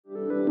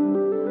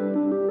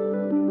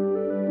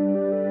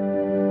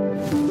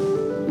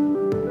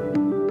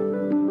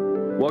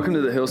Welcome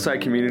to the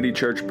Hillside Community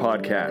Church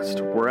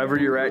podcast. Wherever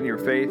you're at in your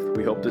faith,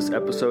 we hope this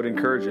episode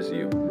encourages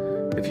you.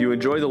 If you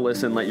enjoy the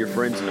listen, let your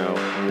friends know,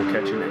 and we'll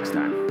catch you next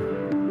time.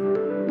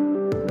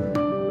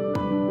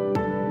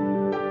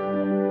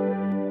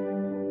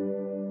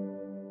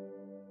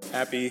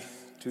 Happy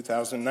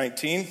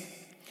 2019.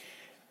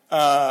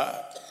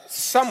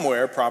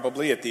 Somewhere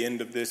probably at the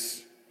end of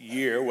this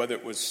year, whether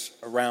it was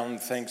around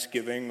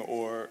Thanksgiving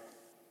or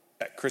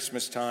at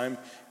Christmas time,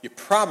 you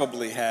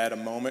probably had a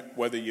moment,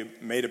 whether you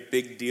made a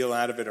big deal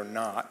out of it or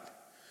not,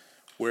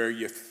 where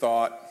you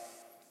thought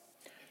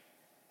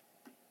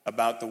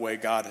about the way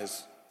God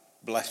has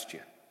blessed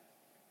you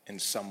in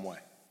some way.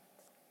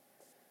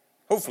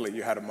 Hopefully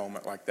you had a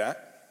moment like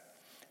that.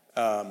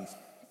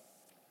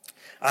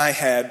 I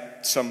had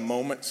some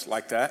moments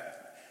like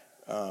that.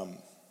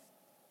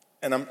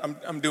 And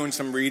I'm doing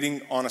some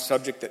reading on a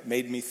subject that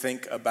made me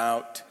think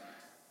about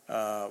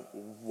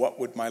what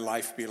would my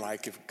life be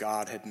like if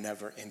God had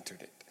never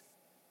entered it.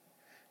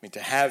 I mean,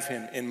 to have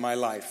him in my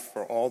life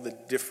for all the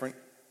different,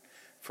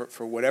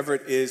 for whatever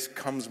it is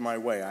comes my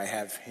way, I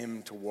have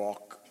him to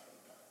walk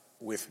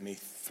with me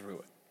through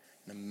it.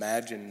 And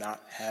imagine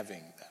not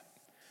having that.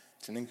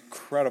 It's an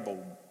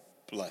incredible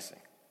blessing.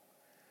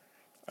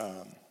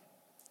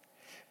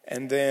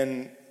 And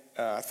then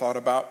I thought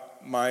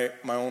about my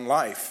own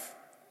life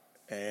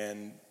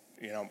and,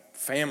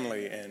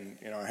 family. And,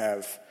 I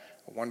have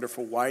a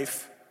wonderful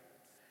wife.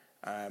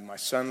 My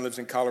son lives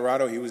in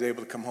Colorado. He was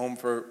able to come home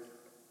for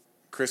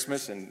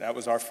Christmas, and that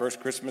was our first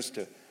Christmas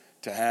to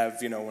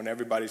have, when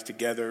everybody's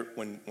together,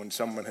 when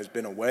someone has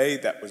been away.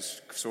 That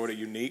was sort of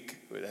unique.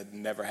 It had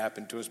never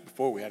happened to us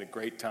before. We had a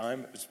great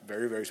time. It was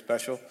very, very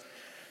special.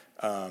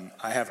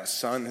 I have a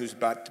son who's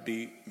about to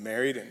be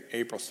married on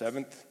April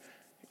 7th.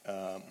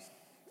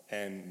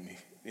 And,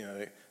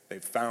 they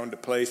found a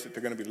place that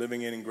they're going to be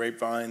living in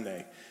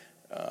Grapevine.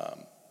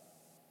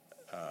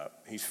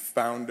 He's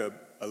found a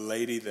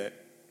lady that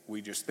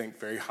we just think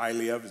very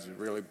highly of, is a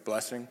really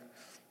blessing.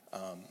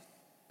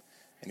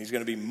 And he's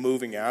going to be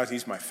moving out.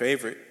 He's my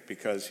favorite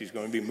because he's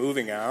going to be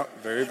moving out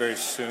very, very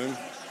soon.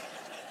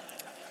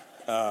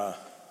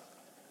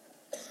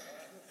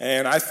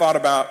 And I thought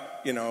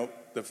about,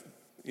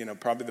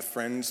 probably the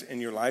friends in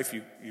your life.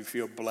 You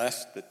feel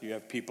blessed that you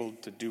have people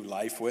to do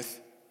life with.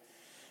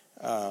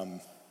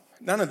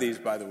 None of these,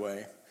 by the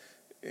way,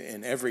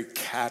 in every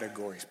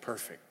category is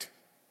perfect.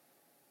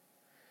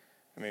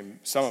 I mean,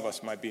 some of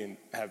us might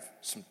have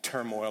some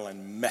turmoil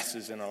and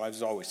messes in our lives.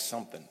 There's always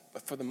something.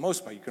 But for the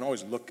most part, you can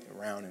always look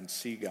around and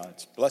see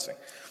God's blessing.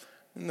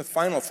 And the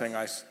final thing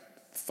I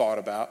thought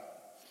about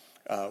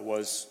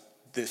was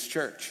this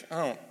church.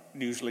 I don't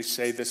usually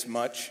say this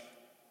much,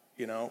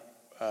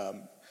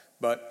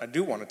 but I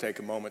do want to take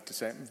a moment to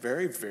say I'm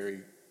very,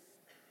 very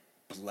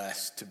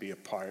blessed to be a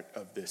part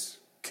of this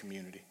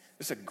community.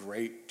 It's a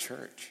great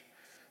church.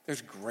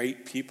 There's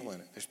great people in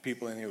it. There's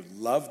people in here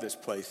who love this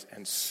place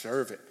and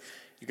serve it.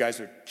 You guys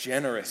are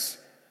generous.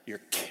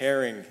 You're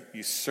caring.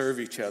 You serve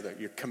each other.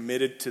 You're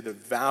committed to the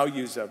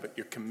values of it.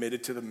 You're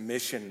committed to the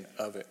mission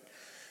of it.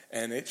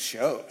 And it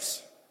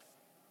shows.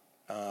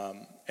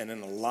 And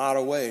in a lot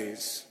of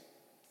ways,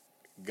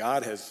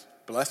 God has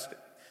blessed it.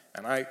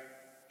 And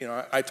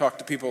I talk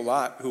to people a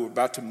lot who are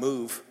about to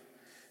move.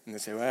 And they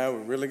say, well,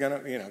 we're really going to,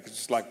 because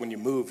it's like when you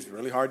move, it's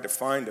really hard to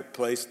find a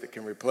place that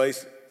can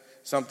replace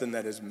something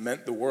that has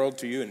meant the world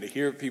to you. And to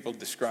hear people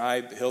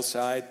describe the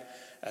Hillside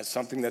as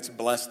something that's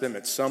blessed them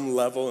at some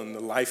level in the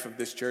life of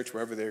this church,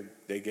 wherever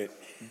they get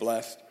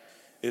blessed,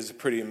 is a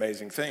pretty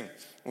amazing thing.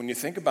 When you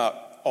think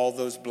about all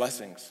those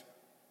blessings,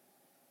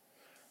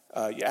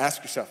 you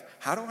ask yourself,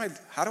 how do I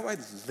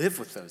live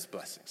with those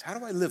blessings? How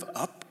do I live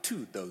up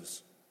to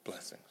those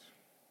blessings?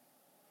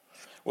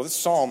 Well, this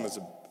psalm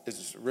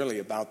is really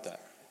about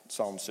that.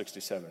 Psalm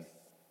 67.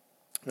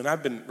 And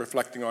I've been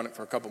reflecting on it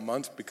for a couple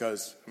months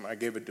because I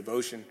gave a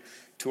devotion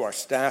to our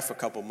staff a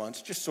couple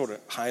months, just sort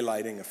of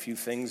highlighting a few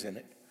things in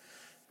it.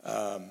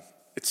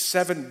 It's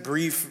 7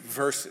 brief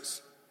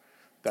verses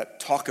that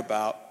talk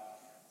about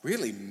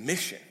really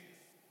mission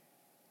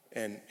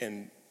and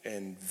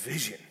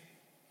vision.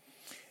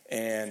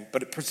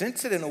 But it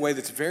presents it in a way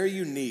that's very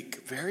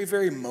unique, very,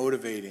 very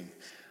motivating.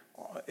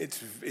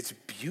 It's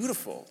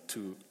beautiful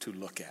to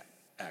look at,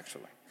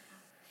 actually.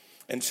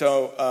 And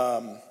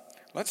so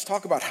let's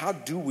talk about how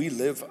do we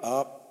live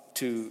up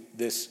to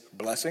this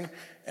blessing.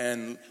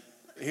 And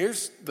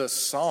here's the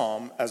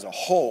psalm as a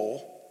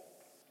whole.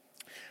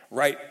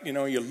 Right,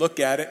 you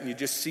look at it and you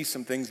just see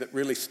some things that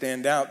really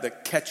stand out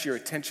that catch your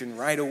attention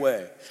right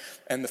away.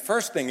 And the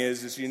first thing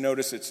is you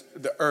notice it's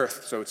the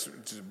earth, so it's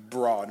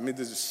broad. I mean,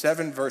 there's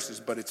 7 verses,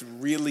 but it's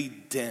really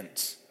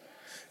dense.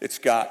 It's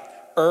got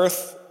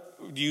earth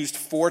used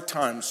 4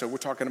 times, so we're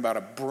talking about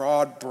a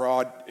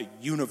broad,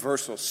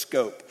 universal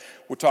scope.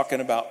 We're talking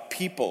about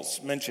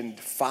peoples mentioned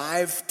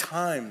 5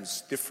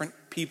 times, different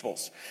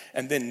peoples,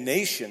 and then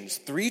nations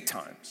 3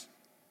 times,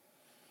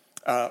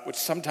 which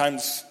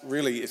sometimes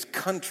really is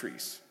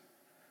countries.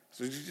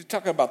 So you're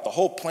talking about the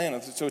whole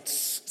planet. So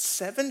it's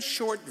 7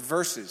 short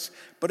verses,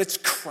 but it's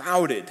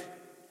crowded.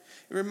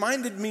 It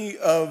reminded me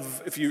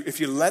of, if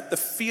you let the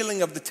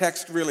feeling of the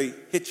text really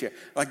hit you,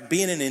 like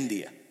being in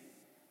India.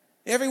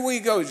 Everywhere you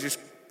go is just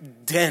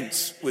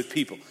dense with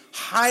people,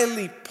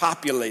 highly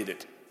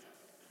populated.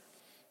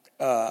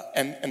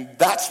 And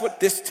that's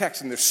what this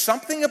text, and there's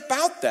something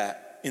about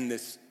that in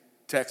this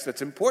text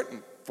that's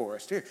important for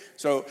us here.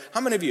 So how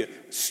many of you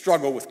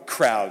struggle with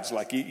crowds?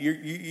 Like,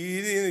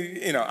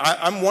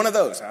 I'm one of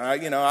those.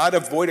 I'd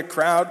avoid a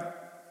crowd.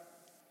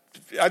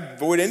 I'd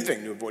avoid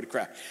anything to avoid a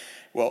crowd.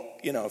 Well,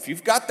 if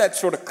you've got that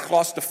sort of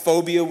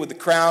claustrophobia with the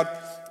crowd,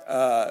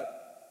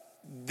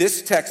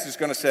 this text is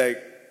going to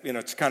say,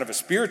 it's kind of a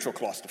spiritual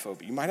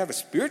claustrophobia. You might have a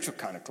spiritual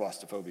kind of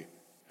claustrophobia,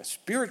 a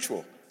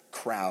spiritual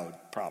crowd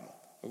problem.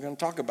 We're going to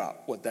talk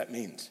about what that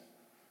means.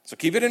 So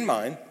keep it in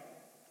mind,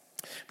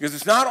 because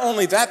it's not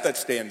only that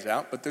stands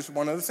out, but there's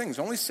one other thing. There's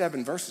only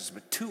 7 verses,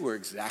 but 2 are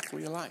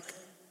exactly alike.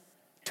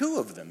 2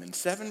 of them in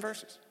 7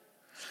 verses,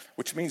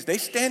 which means they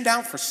stand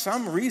out for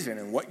some reason.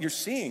 And what you're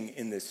seeing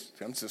in this,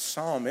 it's a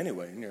psalm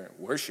anyway, and you're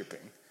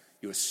worshiping.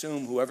 You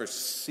assume whoever's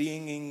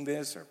singing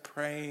this or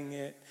praying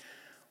it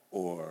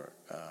or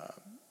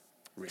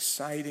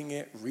reciting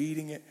it,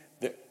 reading it,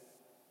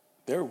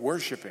 they're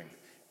worshiping.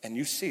 And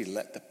you see,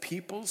 let the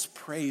peoples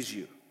praise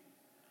you.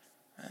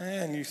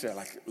 And you say,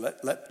 like,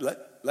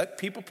 let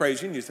people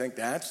praise you. And you think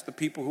that's the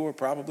people who are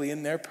probably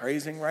in there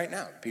praising right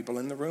now. People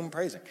in the room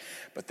praising.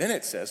 But then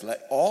it says,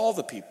 let all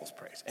the peoples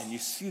praise. And you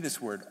see this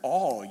word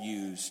all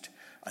used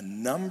a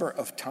number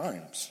of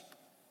times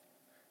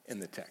in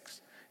the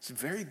text. It's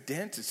very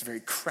dense. It's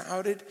very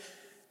crowded,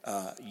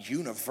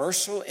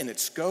 universal in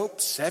its scope.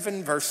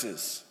 7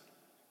 verses.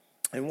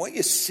 And what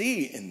you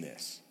see in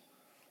this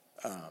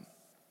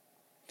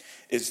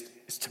is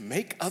to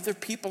make other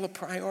people a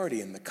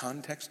priority in the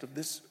context of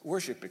this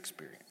worship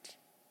experience.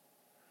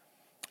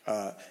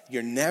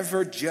 You're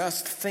never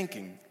just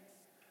thinking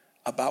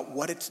about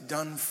what it's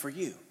done for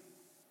you.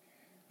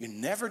 You're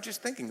never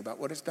just thinking about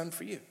what it's done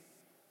for you.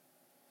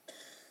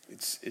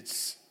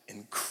 It's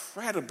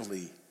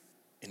incredibly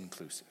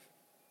inclusive.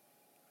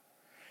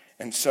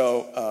 And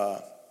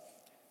so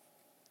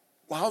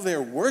while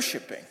they're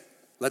worshiping,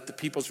 let the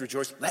peoples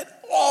rejoice,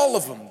 let all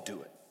of them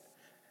do it.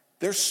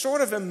 They're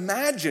sort of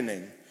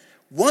imagining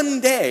one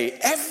day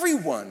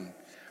everyone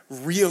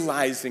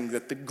realizing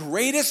that the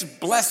greatest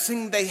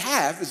blessing they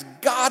have is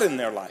God in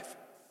their life.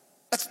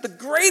 That's the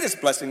greatest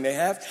blessing they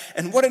have.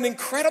 And what an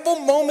incredible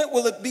moment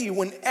will it be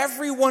when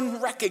everyone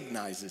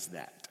recognizes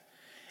that.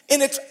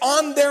 And it's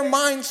on their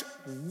minds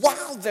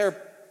while they're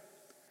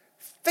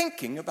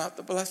thinking about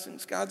the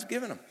blessings God's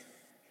given them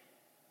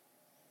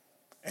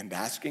and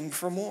asking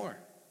for more.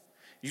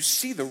 You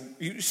see the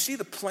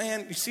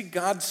plan, you see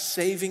God's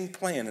saving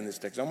plan in this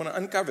text. I'm going to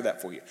uncover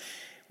that for you.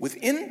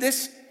 Within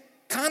this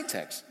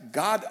context,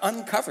 God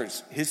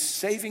uncovers his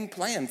saving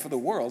plan for the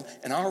world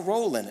and our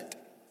role in it.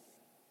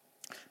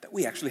 That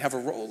we actually have a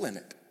role in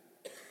it,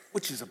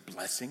 which is a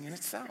blessing in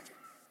itself.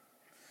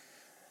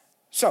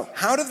 So,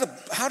 how does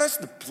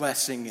the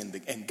blessing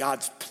and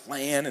God's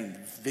plan and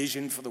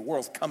vision for the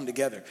world come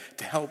together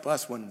to help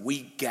us when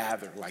we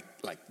gather like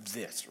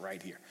this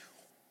right here?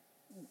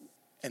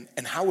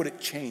 And how would it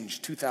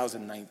change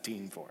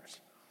 2019 for us?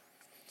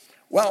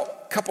 Well,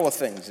 a couple of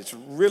things. It's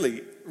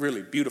really,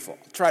 really beautiful.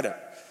 I'll try to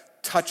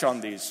touch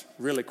on these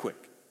really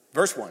quick.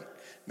 Verse 1,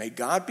 may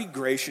God be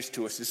gracious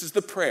to us. This is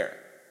the prayer.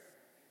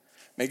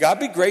 May God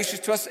be gracious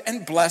to us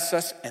and bless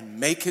us and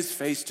make his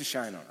face to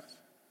shine on us.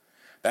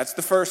 That's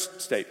the first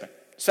statement.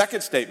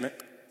 Second statement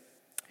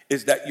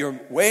is that your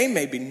way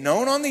may be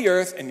known on the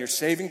earth and your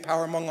saving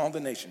power among all the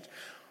nations.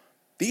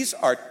 These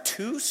are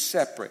 2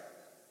 separate,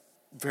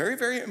 very,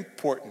 very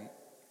important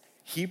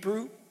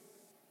Hebrew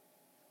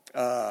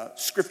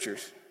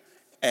scriptures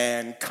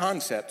and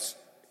concepts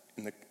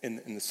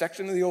in the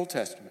section of the Old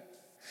Testament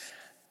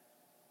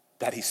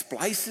that he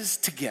splices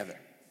together.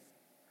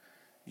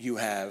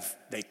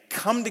 They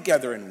come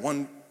together in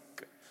one.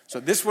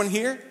 So this one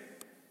here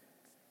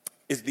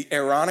is the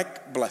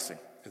Aaronic blessing,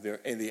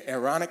 the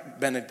Aaronic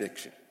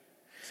benediction.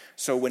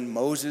 So when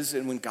Moses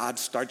and when God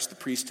starts the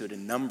priesthood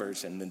in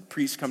Numbers, and the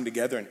priests come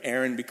together and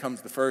Aaron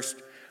becomes the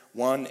first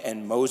one,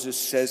 and Moses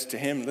says to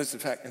him, listen,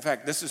 in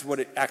fact, this is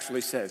what it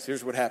actually says.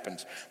 Here's what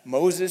happens.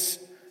 Moses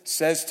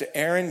says to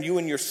Aaron, you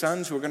and your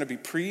sons who are going to be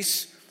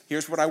priests,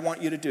 here's what I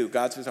want you to do.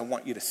 God says, I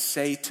want you to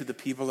say to the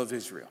people of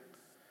Israel,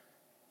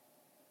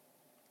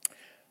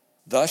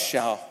 thus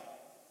you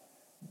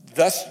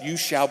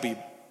shall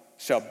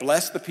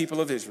bless the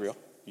people of Israel.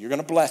 You're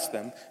going to bless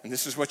them, and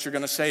this is what you're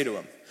going to say to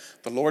them.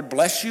 The Lord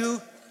bless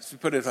you. Let's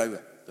put it like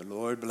that. The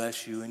Lord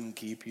bless you and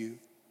keep you.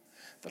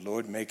 The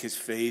Lord make his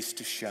face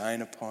to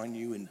shine upon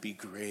you and be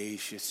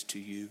gracious to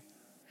you.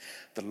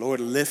 The Lord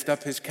lift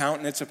up his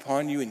countenance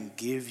upon you and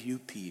give you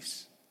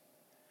peace.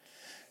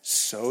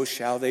 So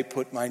shall they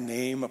put my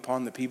name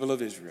upon the people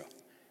of Israel,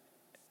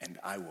 and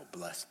I will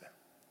bless them.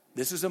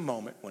 This is a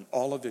moment when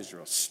all of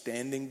Israel is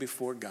standing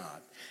before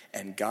God,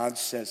 and God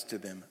says to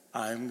them,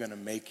 I'm going to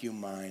make you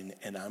mine,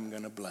 and I'm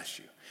going to bless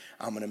you.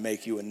 I'm going to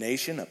make you a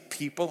nation, a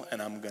people,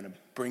 and I'm going to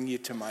bring you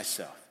to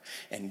myself.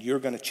 And you're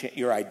going to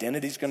your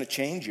identity is going to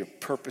change. Your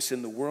purpose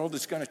in the world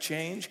is going to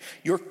change.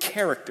 Your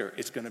character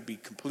is going to be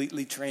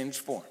completely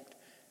transformed.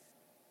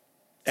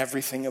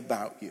 Everything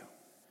about you.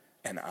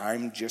 And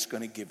I'm just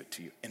going to give it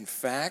to you. In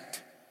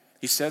fact,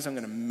 he says, I'm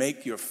going to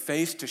make your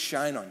face to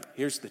shine on you.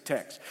 Here's the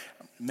text.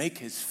 Make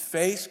his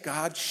face,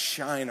 God,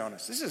 shine on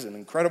us. This is an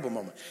incredible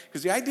moment.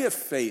 Because the idea of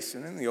face,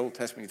 and in the Old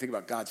Testament, you think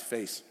about God's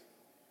face,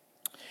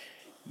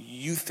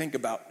 you think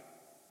about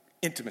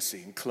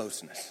intimacy and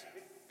closeness.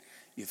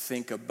 You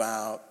think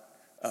about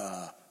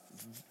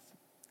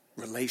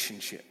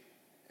relationship.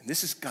 And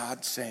this is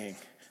God saying,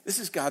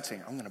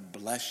 I'm going to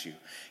bless you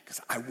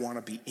because I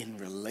want to be in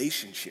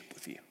relationship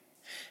with you.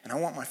 And I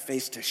want my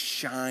face to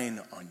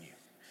shine on you.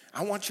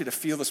 I want you to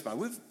feel the smile.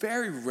 We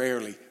very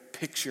rarely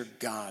picture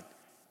God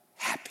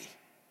happy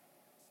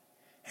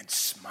and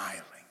smiling.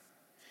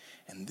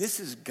 And this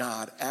is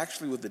God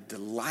actually with a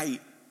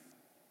delight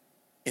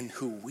in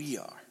who we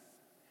are.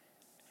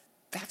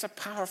 That's a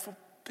powerful,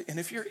 and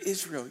if you're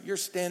Israel, you're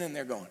standing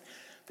there going,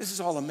 this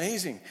is all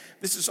amazing.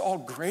 This is all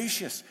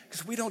gracious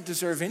because we don't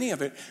deserve any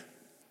of it.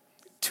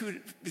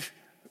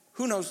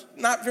 Who knows,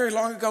 not very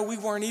long ago, we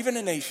weren't even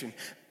a nation.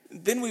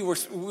 Then we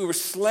were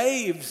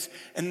slaves,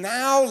 and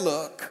now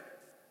look,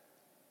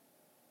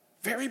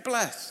 very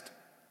blessed.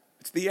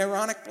 It's the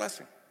Aaronic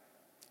blessing.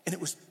 And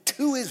it was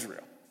to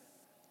Israel.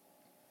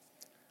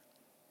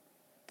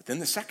 But then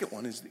the second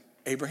one is the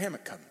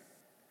Abrahamic covenant.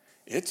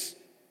 It's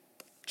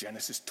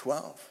Genesis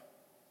 12.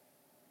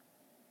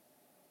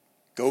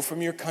 Go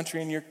from your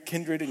country and your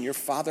kindred and your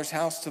father's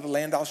house to the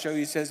land I'll show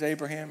you, says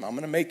Abraham. I'm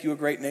going to make you a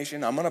great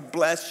nation. I'm going to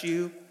bless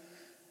you.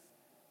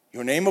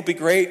 Your name will be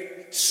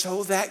great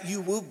so that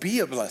you will be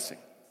a blessing.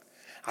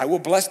 I will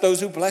bless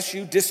those who bless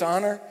you,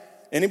 dishonor.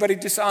 Anybody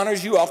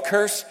dishonors you, I'll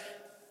curse.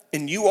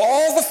 In you,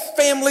 all the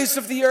families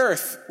of the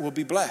earth will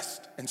be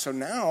blessed. And so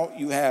now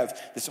you have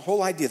this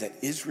whole idea that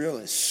Israel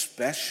is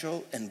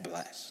special and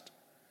blessed.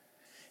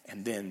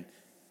 And then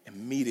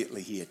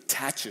immediately he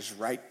attaches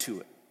right to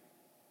it.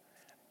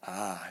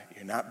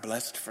 You're not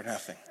blessed for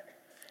nothing.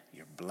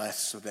 You're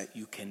blessed so that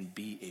you can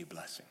be a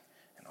blessing.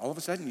 And all of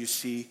a sudden you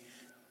see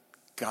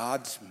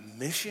God's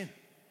mission,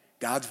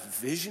 God's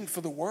vision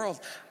for the world.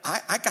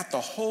 I got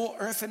the whole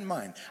earth in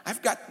mind.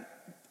 I've got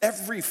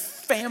every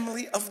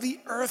family of the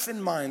earth in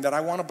mind that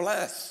I want to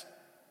bless.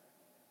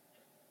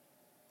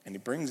 And he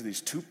brings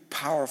these two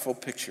powerful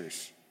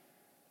pictures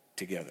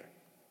together.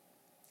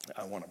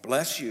 I want to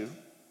bless you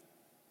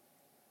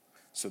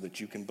so that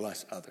you can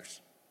bless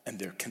others. And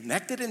they're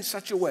connected in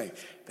such a way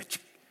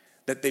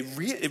that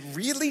it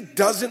really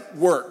doesn't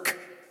work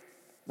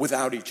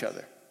without each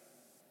other.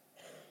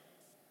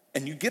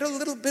 And you get a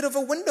little bit of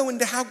a window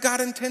into how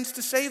God intends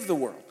to save the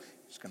world.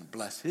 He's going to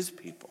bless his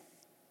people.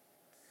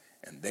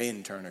 And they,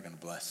 in turn, are going to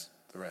bless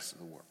the rest of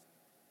the world.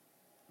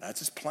 That's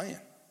his plan.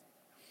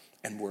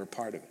 And we're a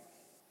part of it.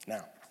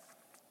 Now,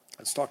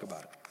 let's talk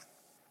about it.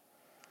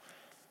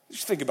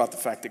 Just think about the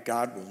fact that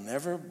God will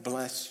never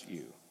bless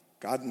you.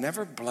 God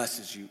never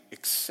blesses you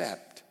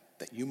except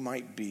that you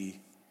might be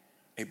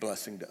a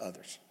blessing to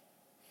others.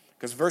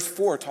 Because verse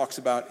 4 talks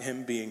about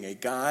him being a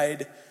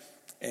guide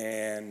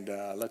and,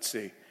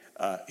 the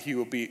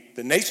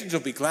nations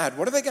will be glad.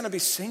 What are they going to be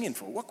singing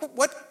for?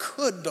 What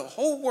could the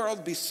whole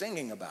world be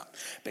singing about?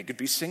 They could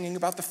be singing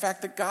about the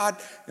fact that God,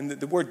 and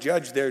the word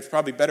judge there is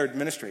probably better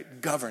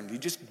administrate, governed. He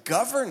just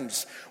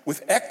governs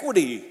with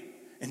equity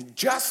and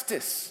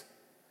justice.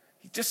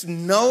 He just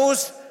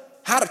knows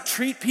how to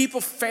treat people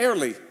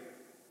fairly.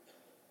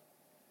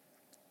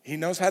 He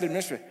knows how to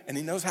administrate, and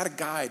he knows how to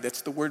guide.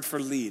 That's the word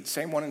for lead.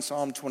 Same one in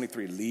Psalm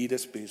 23. Lead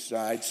us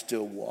beside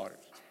still waters.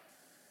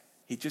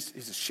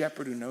 He's a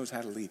shepherd who knows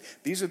how to lead.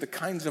 These are the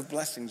kinds of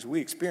blessings we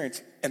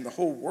experience, and the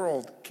whole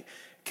world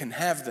can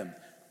have them.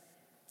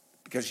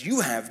 Because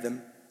you have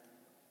them,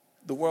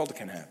 the world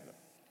can have them.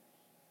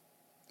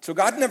 So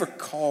God never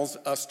calls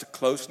us to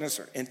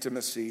closeness or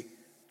intimacy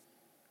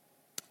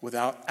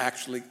without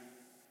actually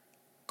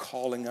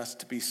calling us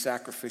to be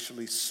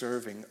sacrificially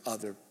serving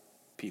other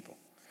people.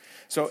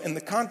 So in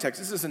the context,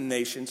 this is a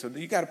nation, so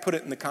you got to put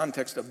it in the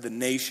context of the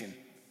nation.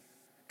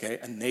 Okay,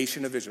 a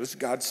nation of Israel. This is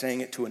God saying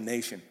it to a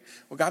nation.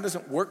 Well, God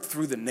doesn't work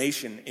through the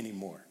nation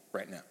anymore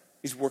right now.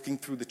 He's working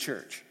through the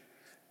church.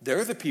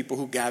 They're the people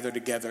who gather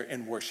together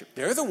and worship.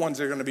 They're the ones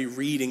that are going to be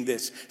reading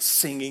this,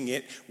 singing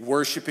it,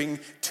 worshiping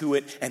to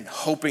it, and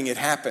hoping it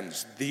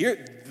happens.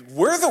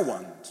 We're the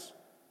ones.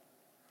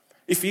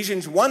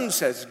 Ephesians 1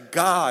 says,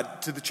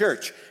 God to the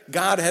church.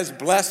 God has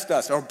blessed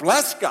us, or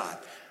bless God,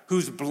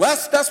 who's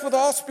blessed us with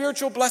all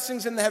spiritual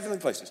blessings in the heavenly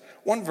places.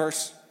 One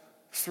verse,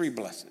 3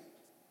 blessed.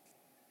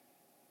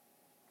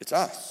 It's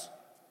us.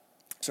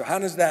 So how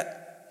does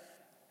that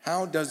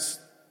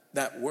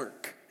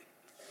work?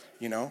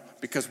 You know,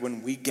 because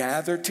when we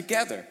gather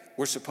together,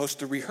 we're supposed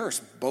to rehearse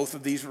both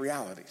of these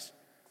realities.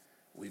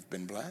 We've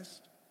been blessed,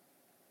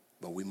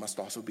 but we must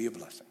also be a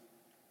blessing.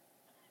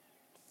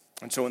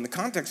 And so in the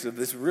context of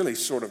this really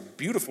sort of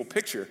beautiful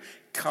picture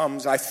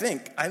comes, I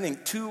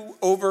think two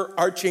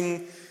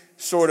overarching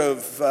sort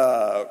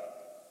of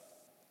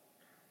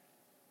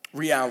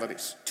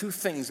realities, two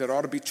things that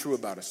ought to be true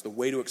about us, the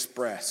way to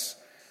express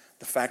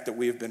the fact that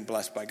we have been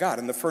blessed by God.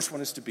 And the first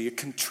one is to be a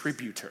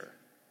contributor.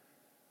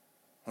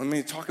 Let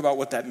me talk about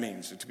what that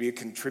means, to be a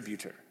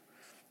contributor.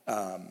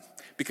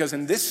 Because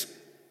in this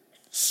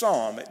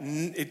psalm,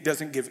 it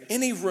doesn't give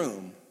any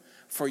room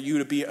for you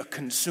to be a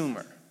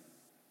consumer.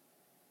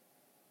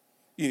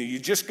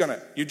 You're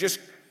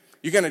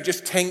gonna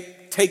just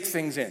take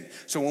things in.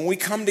 So when we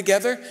come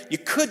together, you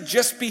could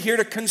just be here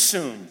to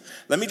consume.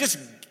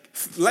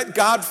 Let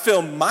God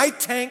fill my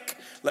tank.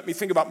 Let me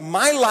think about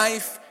my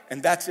life,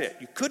 and that's it.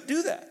 You could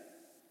do that.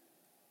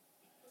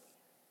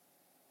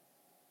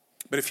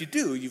 But if you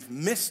do, you've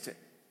missed it.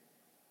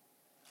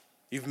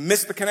 You've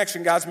missed the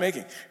connection God's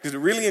making. Because to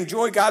really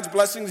enjoy God's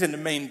blessings and to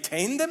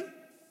maintain them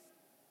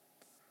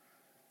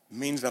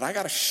means that I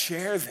got to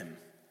share them.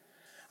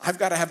 I've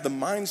got to have the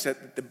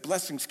mindset that the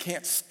blessings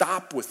can't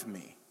stop with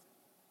me.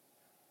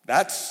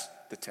 That's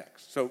the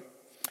text. So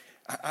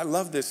I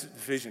love this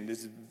vision,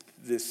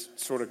 this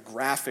sort of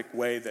graphic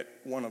way that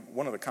one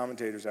of the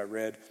commentators I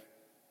read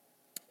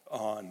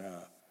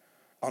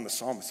on the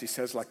psalmist, he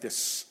says like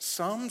this: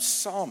 some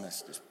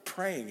psalmist is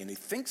praying and he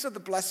thinks of the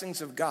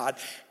blessings of God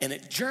and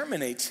it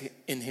germinates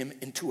in him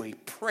into a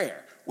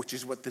prayer, which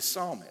is what this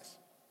psalm is.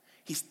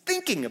 He's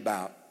thinking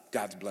about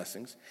God's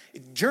blessings.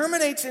 It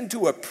germinates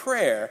into a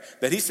prayer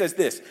that he says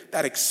this,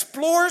 that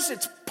explores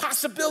its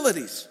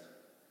possibilities.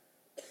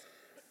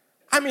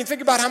 I mean,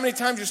 think about how many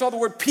times you saw the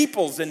word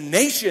peoples and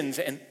nations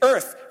and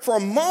earth. For a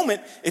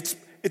moment, it's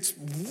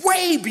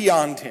way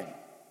beyond him.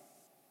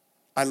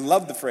 I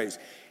love the phrase.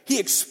 He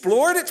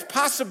explored its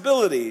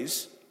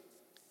possibilities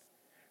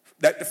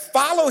that to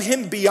follow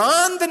him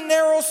beyond the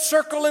narrow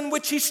circle in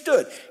which he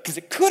stood, because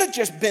it could have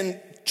just been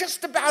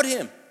just about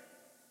him.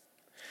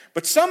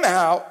 But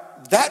somehow,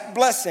 that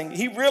blessing,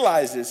 he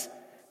realizes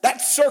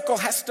that circle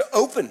has to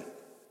open.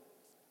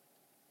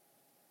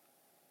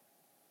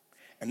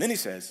 And then he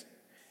says,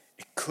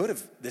 it could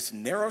have, this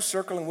narrow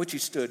circle in which he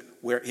stood,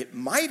 where it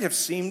might have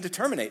seemed to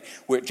terminate,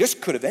 where it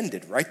just could have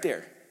ended right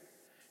there.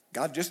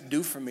 God, just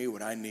do for me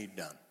what I need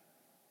done.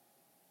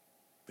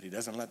 But he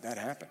doesn't let that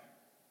happen.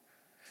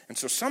 And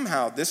so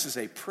somehow this is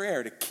a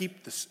prayer to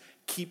keep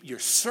your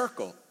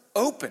circle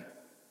open.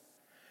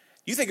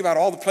 You think about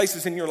all the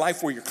places in your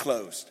life where you're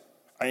closed.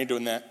 I ain't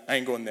doing that. I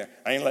ain't going there.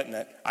 I ain't letting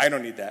that. I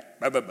don't need that.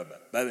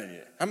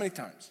 How many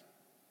times?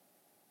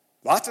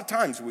 Lots of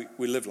times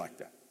we live like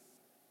that.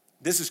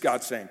 This is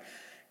God saying,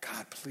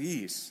 God,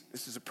 please,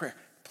 this is a prayer.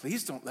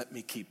 Please don't let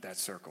me keep that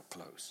circle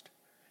closed.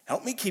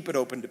 Help me keep it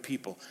open to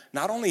people,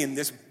 not only in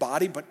this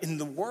body, but in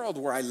the world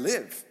where I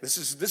live. This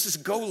is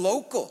go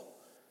local.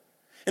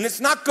 And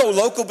it's not go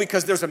local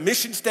because there's a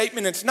mission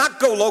statement. It's not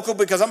go local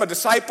because I'm a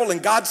disciple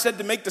and God said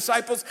to make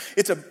disciples.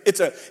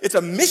 It's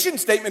a mission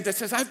statement that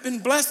says I've been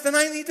blessed and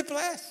I need to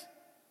bless.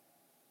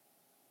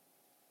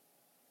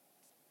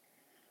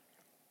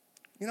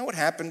 You know what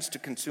happens to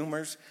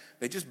consumers?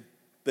 They just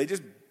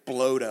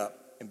bloat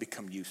up and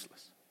become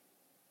useless.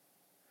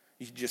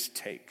 You just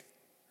take.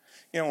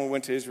 You know, when we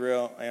went to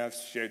Israel, and I've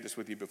shared this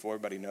with you before,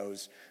 everybody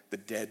knows the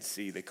Dead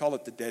Sea. They call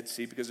it the Dead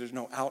Sea because there's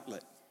no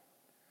outlet.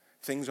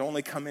 Things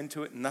only come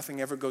into it and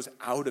nothing ever goes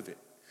out of it.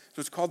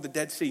 So it's called the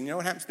Dead Sea. You know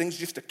what happens? Things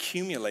just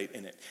accumulate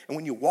in it. And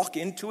when you walk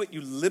into it,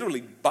 you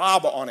literally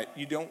bob on it.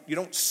 You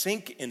don't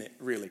sink in it,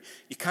 really.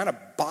 You kind of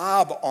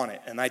bob on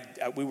it. And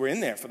we were in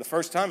there for the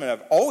first time, and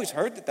I've always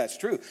heard that that's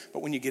true.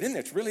 But when you get in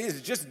there, it really is.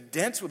 It's just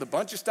dense with a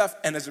bunch of stuff,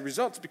 and as a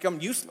result, it's become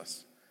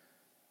useless.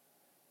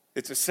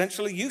 It's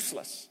essentially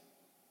useless.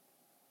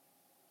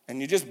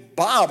 And you just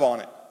bob on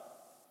it.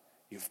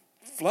 You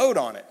float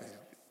on it,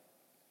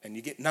 and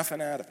you get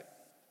nothing out of it.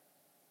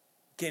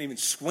 You can't even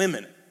swim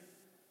in it.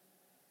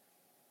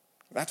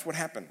 That's what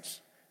happens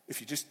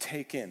if you just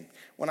take in.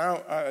 When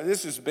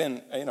this has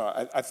been,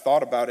 I've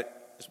thought about it.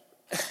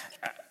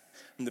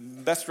 And the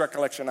best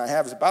recollection I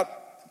have is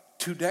about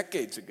 2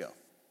 decades ago.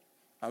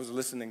 I was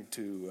listening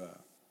to.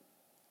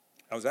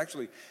 I was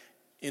actually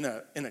in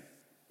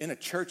a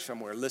church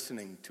somewhere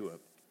listening to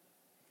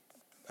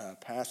a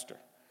pastor,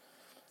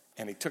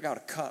 and he took out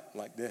a cup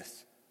like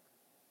this,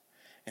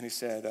 and he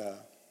said,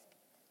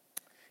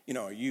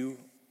 You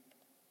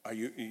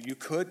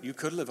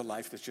could live a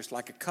life that's just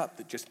like a cup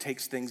that just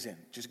takes things in,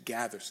 just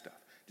gathers stuff,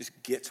 just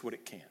gets what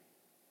it can.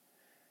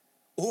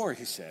 Or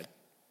he said,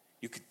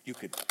 you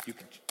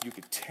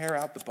could tear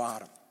out the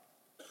bottom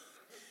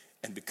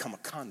and become a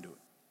conduit.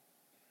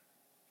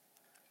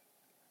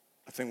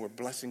 A thing where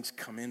blessings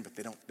come in, but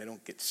they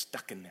don't get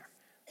stuck in there.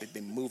 They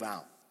move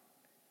out.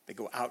 They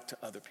go out to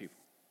other people.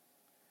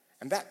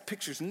 And that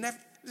picture's never,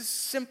 this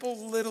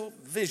simple little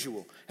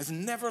visual has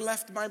never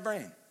left my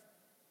brain.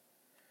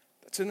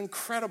 It's an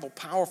incredible,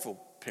 powerful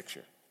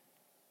picture.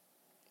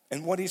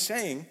 And what he's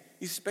saying,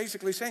 he's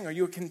basically saying, are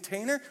you a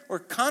container or a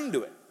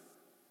conduit?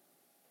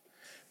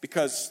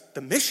 Because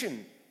the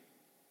mission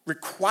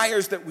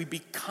requires that we be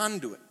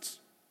conduits.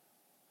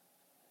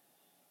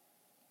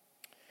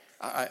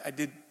 I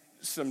did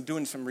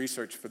doing some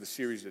research for the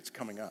series that's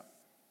coming up.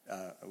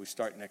 We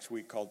start next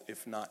week called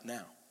If Not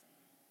Now.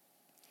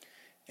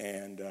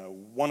 And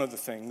one of the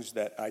things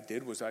that I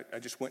did was I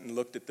just went and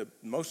looked at the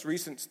most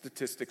recent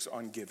statistics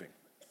on giving.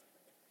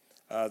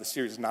 The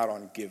series is not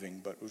on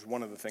giving, but it was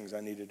one of the things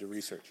I needed to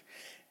research.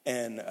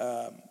 And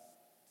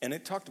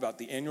it talked about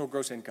the annual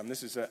gross income.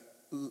 This is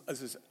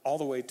all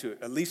the way to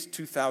at least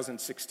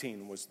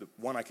 2016 was the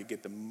one I could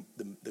get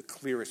the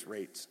clearest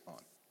rates on.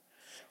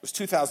 It was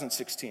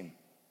 2016.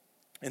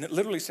 And it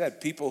literally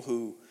said people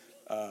who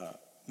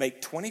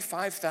make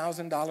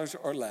 $25,000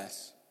 or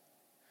less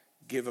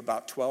give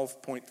about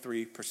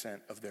 12.3%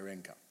 of their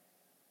income.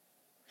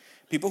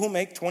 People who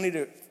make $25,000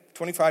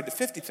 to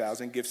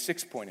 $50,000 give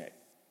 6.8%.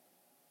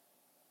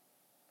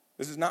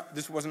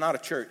 This was not a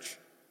church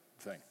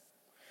thing.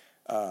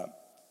 $50,000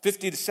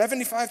 to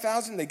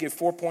 $75,000, they give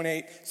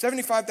 4.8.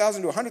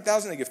 $75,000 to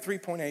 $100,000, they give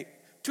 3.8.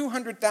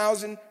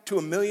 $200,000 to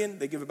 $1 million,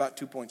 they give about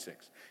 2.6.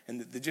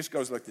 And it just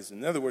goes like this.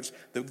 In other words,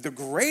 the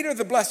greater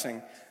the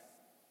blessing,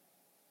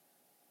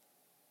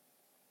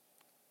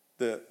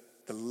 the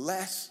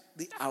less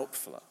the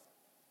outflow.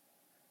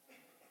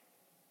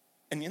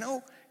 And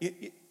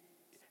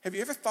have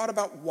you ever thought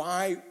about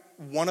why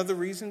one of the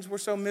reasons we're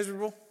so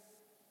miserable?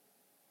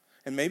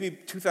 And maybe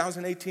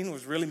 2018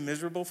 was really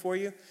miserable for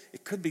you.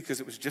 It could be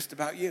because it was just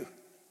about you.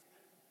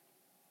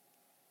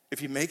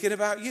 If you make it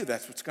about you,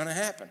 that's what's going to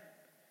happen.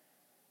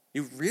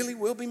 You really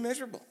will be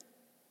miserable.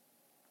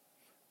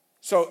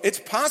 So it's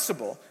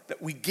possible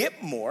that we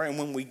get more, and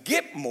when we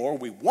get more,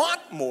 we want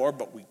more,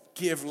 but we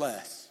give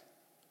less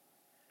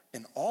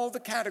in all the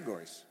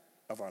categories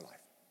of our life.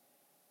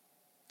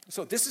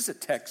 So this is a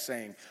text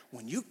saying,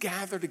 when you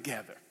gather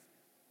together,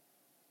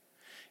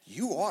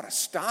 you ought to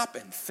stop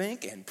and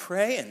think and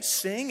pray and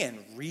sing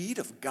and read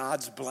of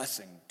God's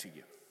blessing to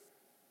you.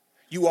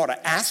 You ought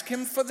to ask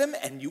him for them,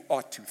 and you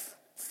ought to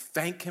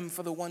thank him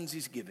for the ones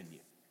he's given you.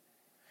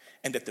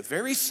 And at the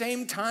very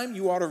same time,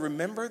 you ought to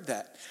remember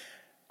that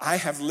I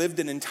have lived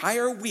an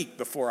entire week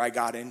before I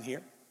got in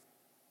here,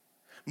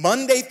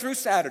 Monday through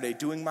Saturday,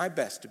 doing my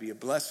best to be a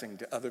blessing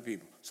to other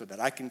people so that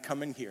I can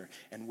come in here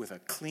and with a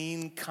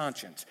clean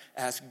conscience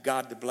ask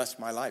God to bless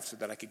my life so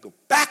that I could go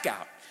back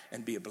out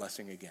and be a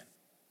blessing again.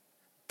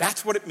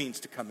 That's what it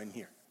means to come in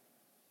here.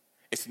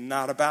 It's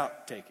not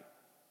about taking.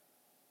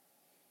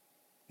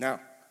 Now,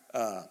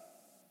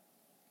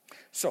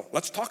 so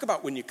let's talk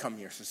about when you come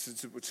here.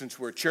 Since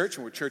we're a church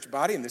and we're a church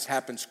body and this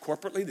happens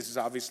corporately, this is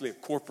obviously a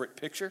corporate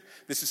picture.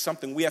 This is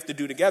something we have to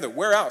do together.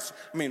 Where else?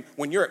 I mean,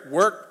 when you're at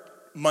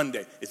work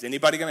Monday, is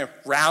anybody going to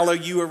rally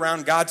you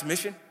around God's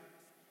mission?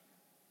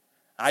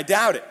 I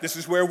doubt it. This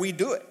is where we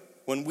do it,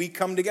 when we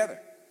come together.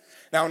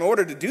 Now, in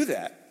order to do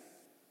that,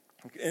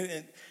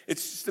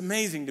 it's just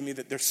amazing to me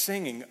that they're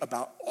singing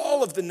about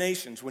all of the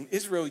nations when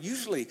Israel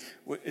usually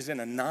is in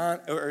an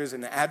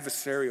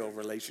adversarial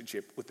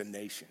relationship with the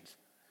nations.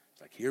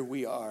 It's like, here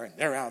we are, and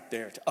they're out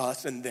there to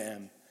us and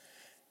them.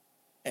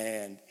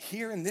 And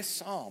here in this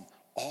psalm,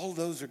 all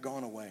those are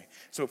gone away.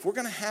 So if we're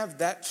going to have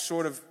that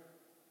sort of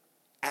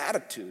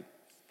attitude,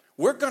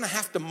 we're going to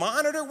have to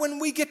monitor when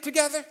we get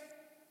together.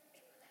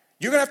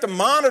 You're going to have to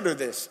monitor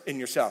this in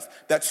yourself,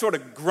 that sort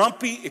of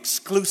grumpy,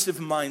 exclusive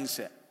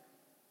mindset.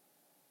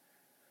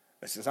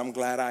 That says, I'm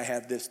glad I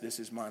have this. This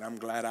is mine. I'm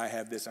glad I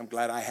have this. I'm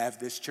glad I have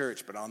this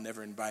church, but I'll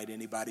never invite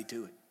anybody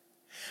to it.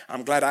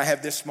 I'm glad I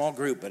have this small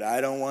group, but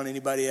I don't want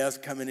anybody else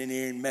coming in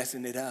here and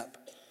messing it up.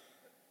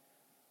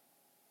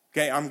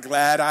 Okay, I'm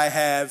glad I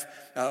have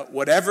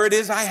whatever it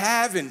is I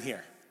have in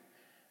here,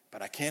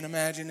 but I can't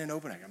imagine an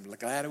opening. I'm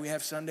glad we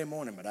have Sunday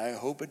morning, but I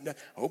hope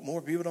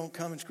more people don't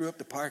come and screw up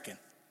the parking.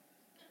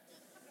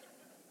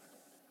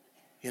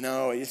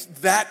 It's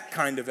that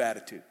kind of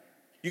attitude.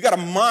 You got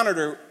to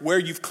monitor where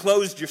you've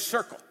closed your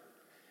circle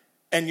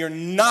and you're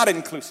not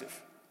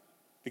inclusive,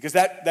 because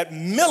that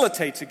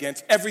militates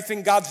against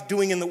everything God's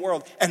doing in the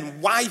world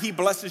and why he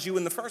blesses you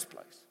in the first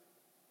place.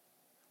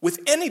 With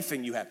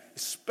anything you have,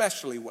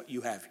 especially what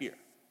you have here.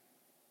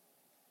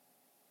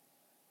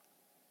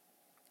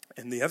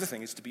 And the other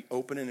thing is to be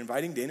open and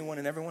inviting to anyone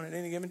and everyone at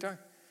any given time.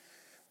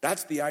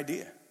 That's the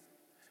idea.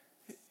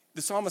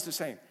 The psalmist is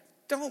saying,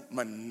 don't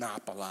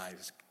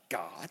monopolize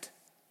God.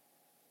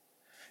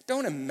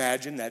 Don't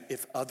imagine that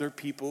if other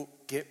people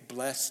get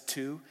blessed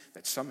too,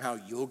 that somehow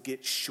you'll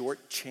get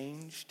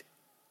shortchanged.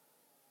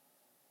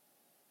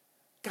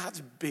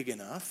 God's big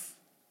enough.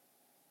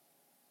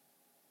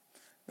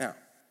 Now,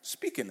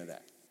 speaking of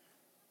that,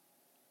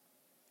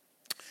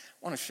 I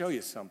want to show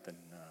you something.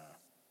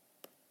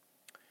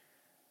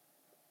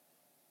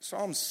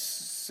 Psalm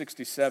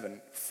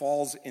 67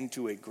 falls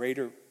into a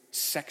greater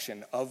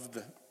section of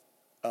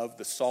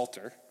the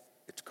Psalter,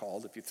 it's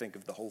called, if you think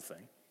of the whole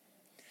thing.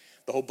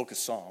 The whole book of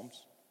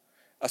Psalms.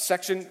 A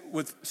section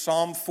with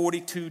Psalm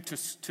 42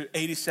 to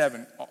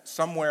 87,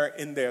 somewhere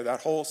in there, that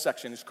whole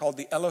section is called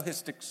the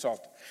Elohistic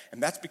Psalter.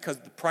 And that's because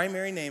the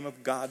primary name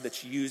of God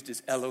that's used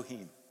is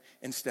Elohim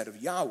instead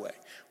of Yahweh,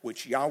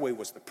 which Yahweh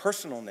was the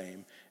personal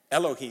name.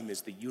 Elohim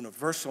is the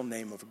universal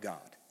name of God.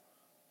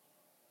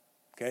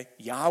 Okay?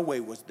 Yahweh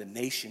was the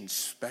nation's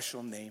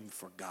special name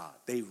for God.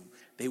 They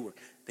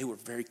were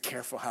very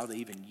careful how they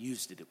even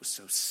used it. It was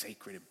so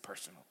sacred and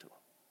personal to them.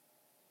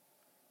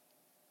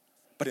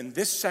 But in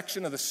this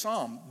section of the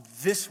psalm,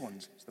 this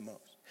one's the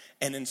most.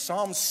 And in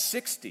Psalm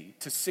 60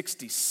 to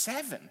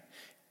 67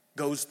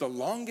 goes the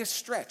longest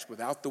stretch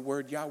without the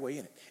word Yahweh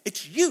in it.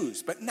 It's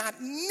used, but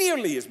not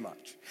nearly as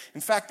much.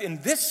 In fact,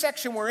 in this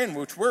section we're in,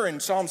 which we're in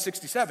Psalm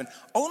 67,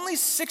 only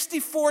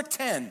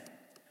 64:10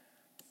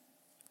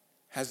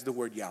 has the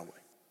word Yahweh.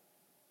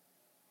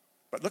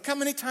 But look how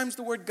many times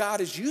the word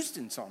God is used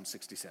in Psalm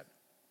 67.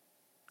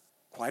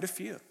 Quite a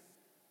few.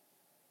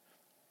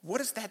 What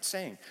is that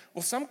saying?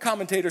 Well, some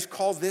commentators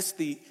call this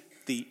the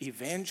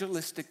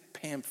evangelistic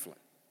pamphlet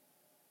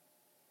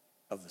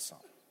of the psalm.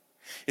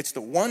 It's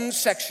the one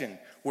section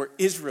where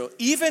Israel,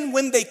 even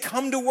when they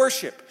come to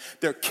worship,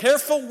 they're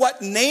careful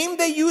what name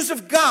they use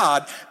of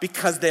God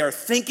because they are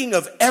thinking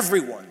of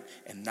everyone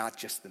and not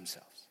just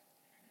themselves.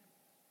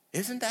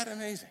 Isn't that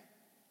amazing?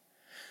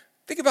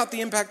 Think about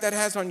the impact that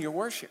has on your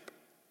worship.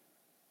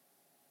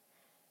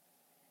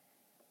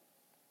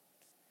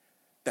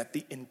 That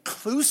the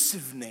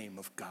inclusive name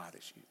of God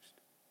is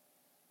used,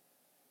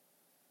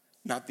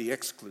 not the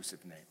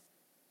exclusive name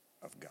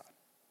of God,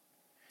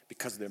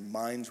 because their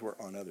minds were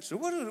on others. So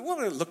what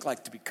would it look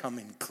like to become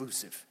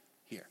inclusive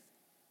here?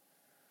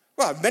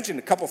 Well, I've mentioned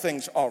a couple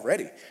things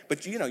already,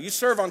 but you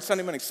serve on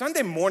Sunday mornings.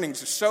 Sunday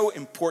mornings are so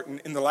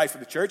important in the life of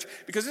the church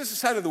because this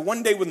is kind of the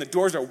one day when the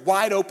doors are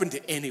wide open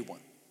to anyone.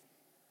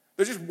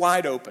 They're just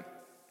wide open.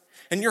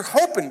 And you're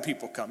hoping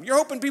people come. You're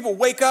hoping people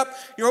wake up.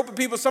 You're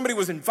hoping somebody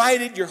was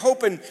invited. You're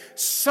hoping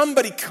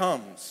somebody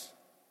comes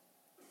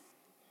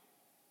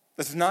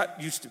that's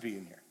not used to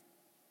being here.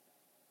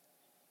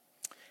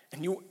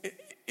 And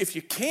if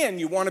you can,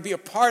 you want to be a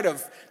part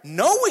of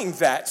knowing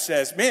that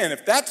says, man,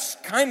 if that's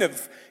kind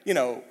of,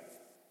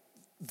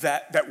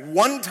 that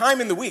one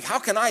time in the week, how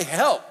can I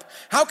help?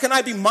 How can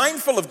I be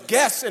mindful of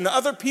guests and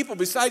other people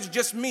besides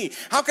just me?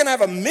 How can I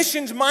have a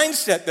missions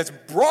mindset that's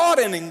broad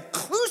and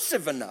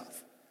inclusive enough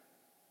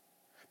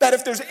that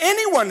if there's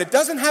anyone that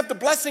doesn't have the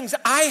blessings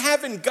I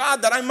have in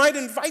God, that I might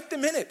invite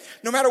them in it,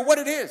 no matter what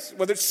it is,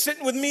 whether it's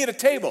sitting with me at a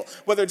table,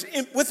 whether it's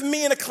with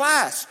me in a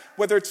class,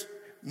 whether it's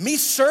me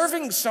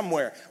serving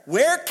somewhere.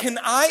 Where can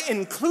I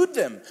include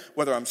them?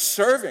 Whether I'm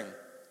serving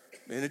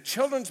in a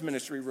children's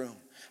ministry room,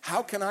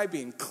 how can I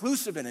be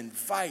inclusive and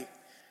invite?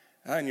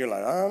 And you're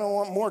like, I don't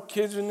want more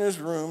kids in this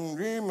room.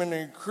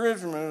 Dreaming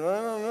Christmas.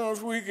 I don't know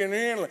if we can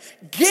handle it.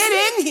 Get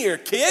in here,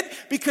 kid,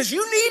 because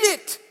you need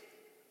it.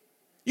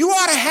 You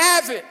ought to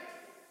have it.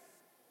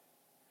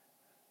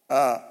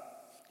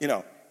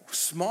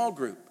 Small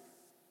group.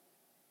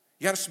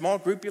 You got a small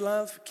group you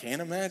love?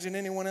 Can't imagine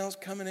anyone else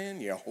coming in.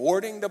 You're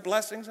hoarding the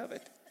blessings of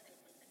it.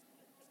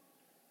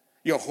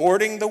 You're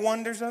hoarding the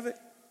wonders of it.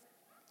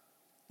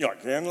 You're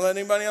like, can't let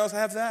anybody else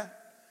have that.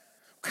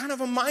 What kind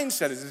of a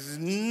mindset is this? This is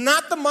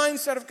not the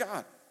mindset of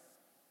God.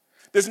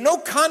 There's no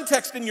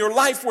context in your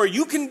life where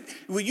you can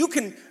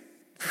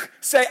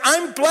say,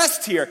 I'm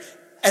blessed here,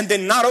 and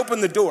then not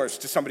open the doors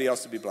to somebody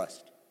else to be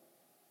blessed.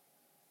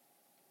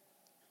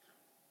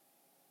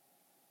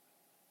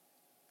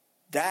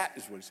 That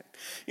is what he's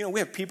saying. We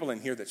have people in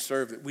here that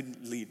serve, that we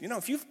lead.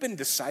 If you've been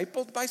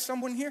discipled by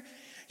someone here,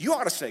 you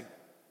ought to say,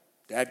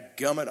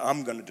 dadgummit,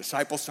 I'm going to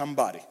disciple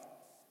somebody.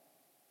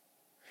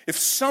 If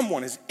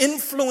someone has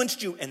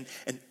influenced you and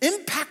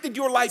impacted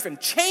your life and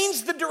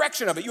changed the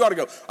direction of it, you ought to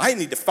go, I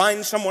need to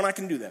find someone I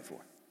can do that for.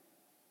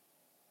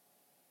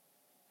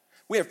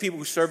 We have people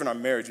who serve in our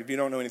marriage. If you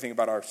don't know anything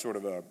about our sort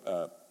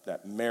of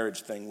that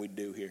marriage thing we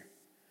do here,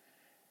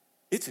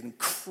 it's an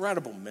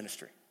incredible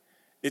ministry.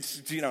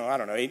 It's,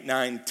 8,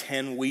 9,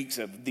 10 weeks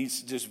of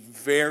these just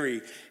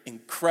very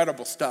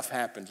incredible stuff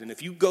happens. And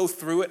if you go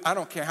through it, I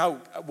don't care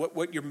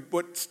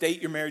what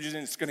state your marriage is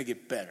in, it's going to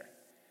get better.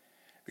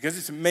 Because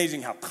it's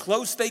amazing how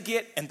close they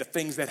get and the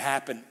things that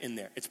happen in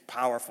there. It's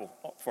powerful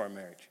for a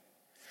marriage.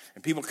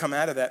 And people come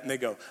out of that and they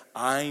go,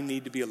 I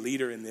need to be a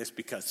leader in this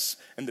because,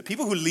 and the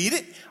people who lead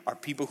it are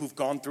people who've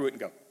gone through it and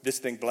go, this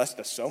thing blessed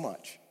us so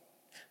much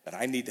that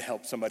I need to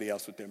help somebody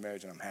else with their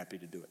marriage and I'm happy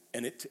to do it.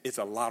 And it's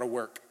a lot of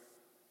work.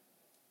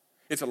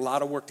 It's a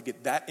lot of work to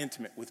get that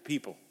intimate with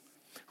people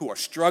who are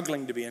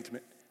struggling to be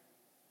intimate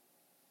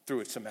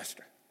through a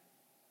semester.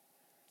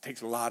 It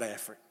takes a lot of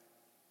effort.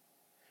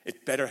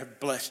 It better have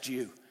blessed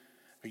you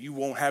or you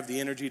won't have the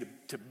energy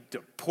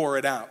to pour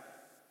it out.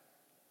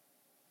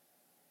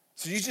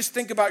 So you just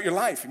think about your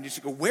life and you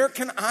just go, where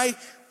can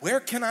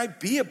I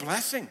be a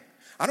blessing?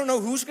 I don't know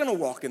who's going to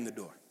walk in the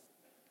door.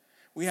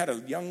 We had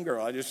a young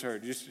girl, I just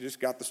heard, just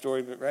got the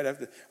story, but right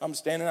after, I'm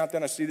standing out there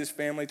and I see this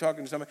family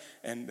talking to somebody,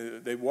 and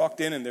they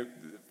walked in and they're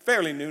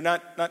fairly new,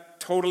 not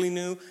totally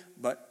new,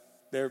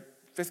 but their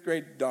 5th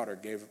grade daughter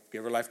gave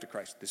her life to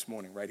Christ this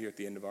morning, right here at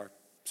the end of our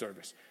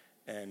service,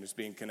 and is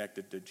being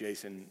connected to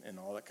Jason and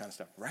all that kind of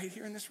stuff, right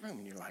here in this room.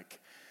 And you're like,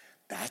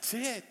 that's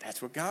it.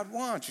 That's what God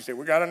wants. You say,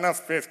 we got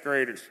enough 5th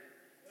graders.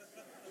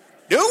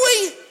 Do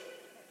we?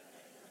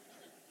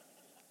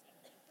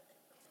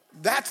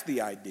 That's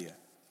the idea.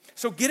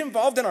 So get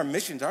involved in our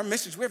missions. Our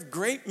missions, we have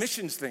great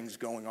missions things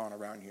going on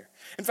around here.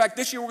 In fact,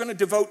 this year we're going to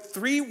devote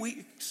 3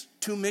 weeks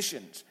to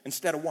missions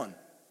instead of 1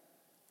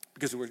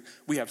 because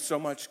we have so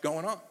much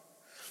going on.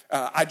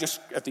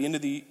 At the end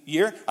of the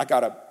year, I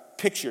got a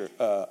picture,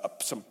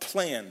 some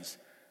plans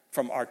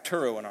from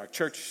Arturo and our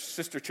church,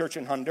 sister church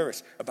in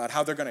Honduras, about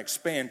how they're going to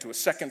expand to a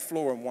second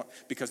floor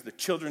because the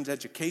children's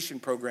education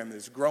program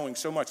is growing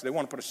so much. They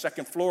want to put a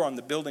second floor on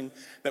the building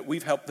that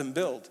we've helped them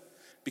build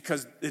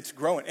because it's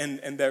growing.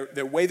 And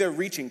the way they're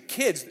reaching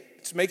kids,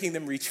 it's making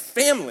them reach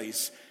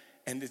families,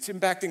 and it's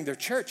impacting their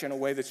church in a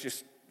way that's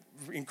just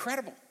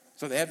incredible.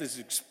 So they have this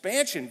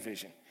expansion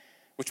vision,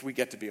 which we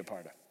get to be a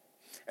part of.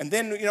 And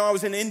then, I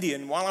was in India,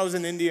 and while I was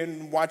in India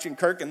and watching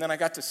Kirk, and then I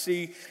got to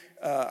see,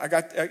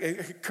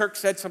 Kirk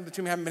said something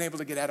to me I haven't been able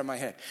to get out of my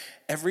head.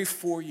 Every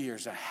 4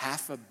 years,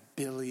 500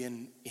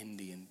 million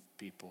Indian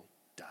people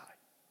die.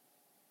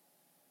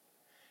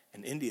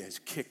 And India has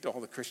kicked all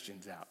the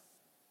Christians out,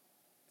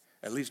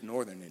 at least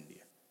northern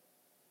India.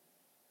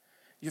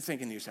 You're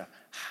thinking to yourself,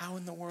 how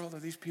in the world are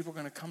these people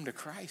going to come to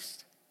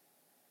Christ?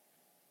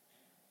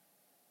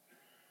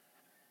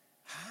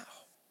 How?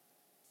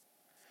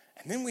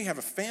 And then we have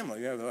a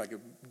family, like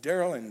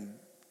Daryl and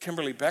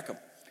Kimberly Beckham,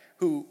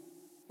 who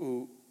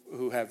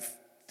have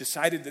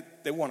decided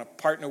that they want to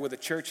partner with a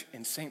church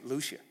in St.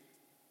 Lucia.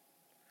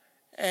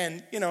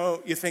 And,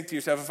 you think to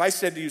yourself, if I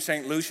said to you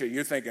St. Lucia,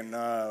 you're thinking,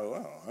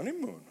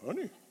 honeymoon,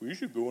 honey, we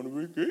should go on a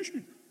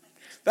vacation.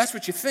 That's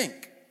what you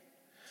think.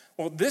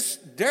 Well, this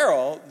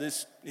Daryl,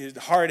 this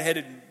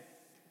hard-headed,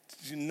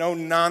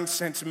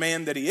 no-nonsense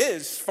man that he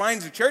is,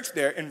 finds a church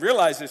there and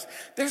realizes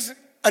there's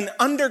an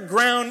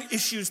underground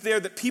issues there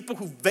that people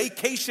who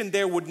vacation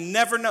there would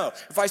never know.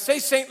 If I say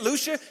St.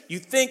 Lucia, you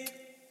think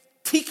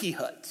tiki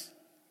huts.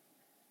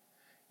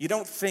 You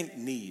don't think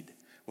need.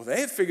 Well,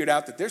 they have figured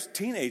out that there's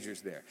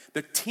teenagers there.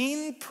 The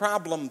teen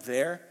problem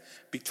there,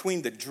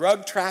 between the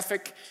drug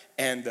traffic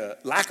and the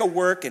lack of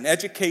work and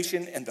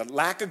education and the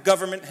lack of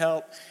government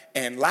help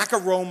and lack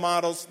of role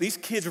models, these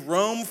kids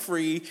roam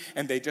free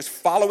and they just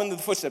follow into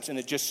the footsteps, and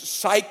it just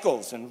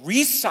cycles and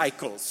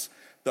recycles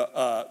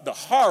the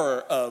horror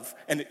of,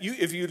 and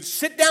if you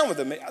sit down with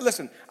them,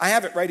 listen, I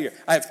have it right here.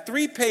 I have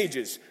 3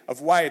 pages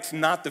of why it's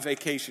not the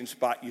vacation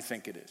spot you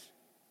think it is.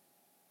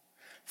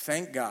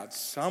 Thank God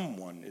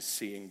someone is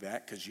seeing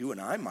that, because you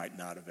and I might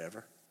not have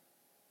ever.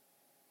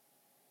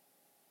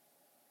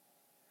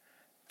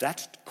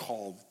 That's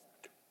called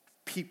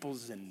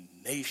peoples and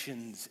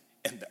nations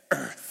and the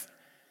earth.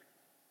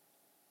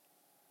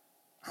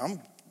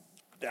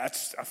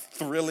 That's a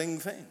thrilling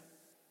thing.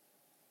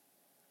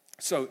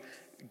 So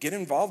get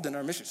involved in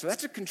our mission. So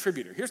that's a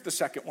contributor. Here's the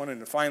second one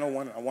and the final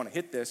one. I want to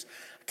hit this.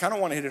 I kind of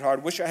want to hit it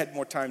hard. Wish I had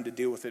more time to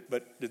deal with it.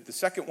 But the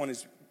second one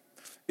is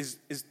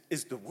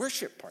the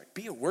worship part.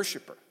 Be a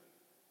worshiper.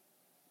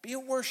 Be a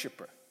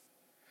worshiper.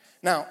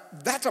 Now,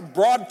 that's a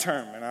broad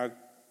term, and I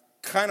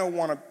kind of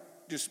want to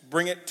just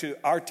bring it to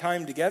our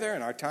time together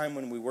and our time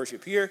when we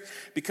worship here,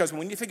 because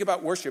when you think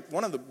about worship,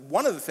 one of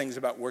the things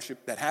about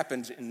worship that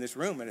happens in this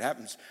room, and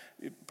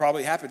it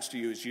probably happens to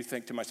you, is you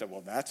think to myself,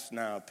 well, that's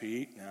now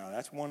Pete. Now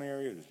that's one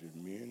area. This is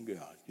me and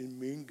God. It's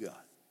me and God.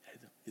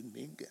 It's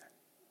me and God.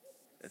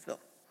 That's all.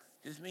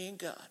 It's me and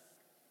God.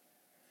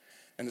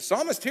 And the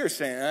psalmist here is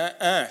saying,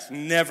 it's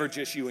never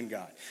just you and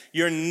God.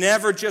 You're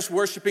never just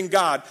worshiping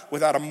God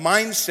without a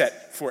mindset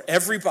for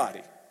everybody.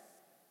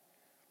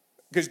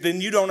 Because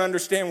then you don't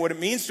understand what it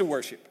means to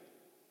worship.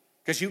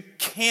 Because you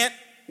can't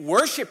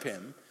worship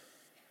him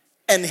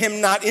and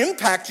him not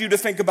impact you to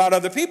think about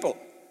other people.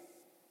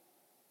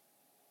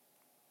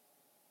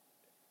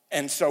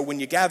 And so when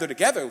you gather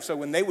together, so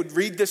when they would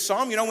read this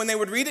psalm, when they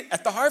would read it?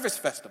 At the harvest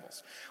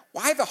festivals.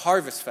 Why the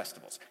harvest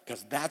festivals?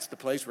 Because that's the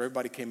place where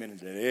everybody came in and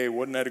said, hey,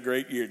 wasn't that a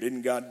great year?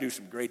 Didn't God do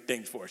some great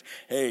things for us?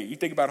 Hey, you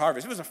think about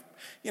harvest. It was,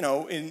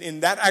 in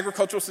that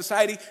agricultural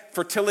society,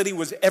 fertility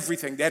was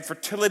everything. They had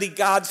fertility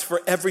gods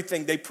for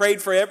everything. They prayed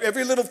for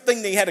every little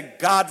thing they had a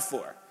god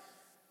for.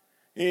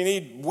 You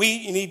need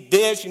wheat, you need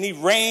this, you need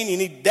rain, you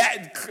need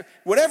that.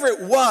 Whatever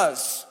it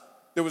was,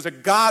 there was a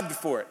god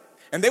for it.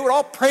 And they would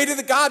all pray to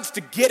the gods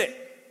to get it,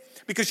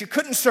 because you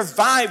couldn't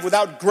survive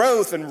without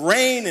growth and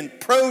rain and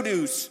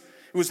produce.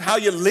 It was how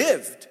you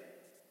lived.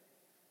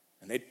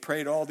 And they'd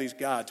pray to all these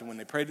gods, and when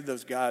they prayed to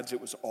those gods, it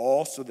was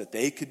all so that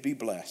they could be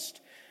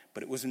blessed.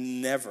 But it was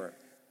never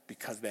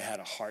because they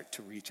had a heart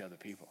to reach other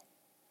people.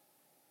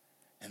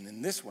 And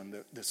in this one,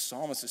 the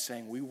psalmist is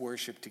saying we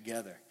worship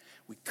together.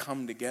 We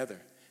come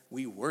together.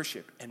 We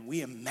worship, and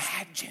we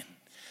imagine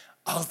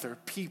other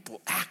people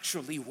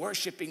actually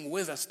worshiping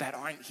with us that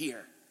aren't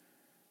here.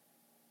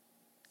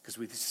 Because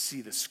we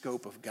see the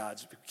scope of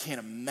God's. We can't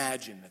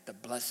imagine that the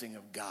blessing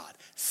of God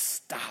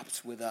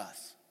stops with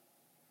us.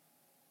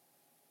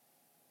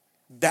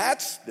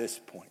 That's this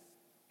point.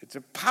 It's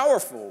a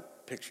powerful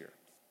picture.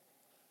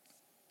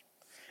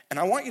 And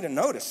I want you to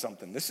notice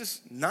something. This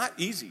is not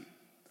easy.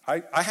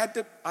 I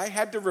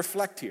had to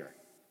reflect here.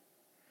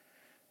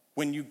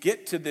 When you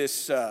get to this,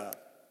 so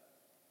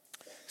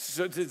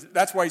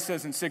that's why he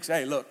says in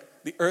 6a, look,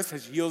 the earth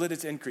has yielded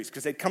its increase,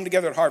 because they'd come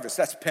together at harvest.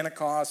 That's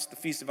Pentecost, the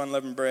Feast of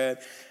Unleavened Bread.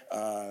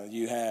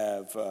 You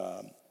have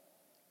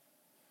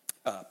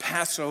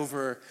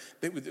Passover.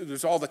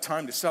 There's all the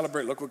time to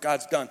celebrate. Look what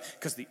God's done.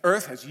 Because the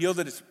earth has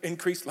yielded its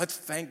increase. Let's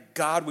thank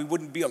God. We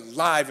wouldn't be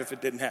alive if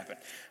it didn't happen.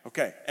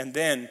 Okay, and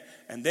then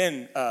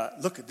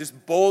look at this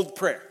bold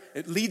prayer.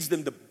 It leads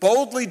them to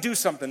boldly do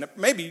something that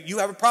maybe you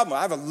have a problem with.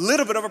 I have a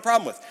little bit of a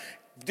problem with.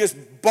 Just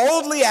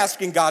boldly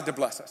asking God to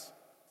bless us.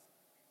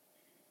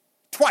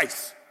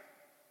 Twice.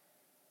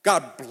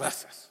 God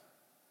bless us.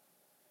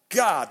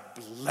 God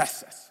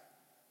bless us.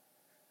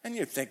 And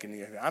you're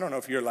thinking, I don't know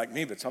if you're like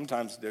me, but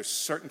sometimes there's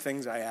certain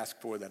things I ask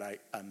for that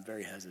I'm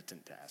very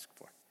hesitant to ask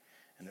for.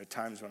 And there are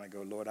times when I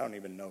go, Lord, I don't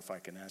even know if I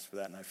can ask for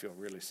that, and I feel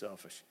really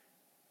selfish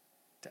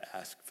to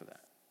ask for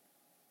that.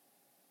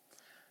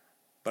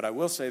 But I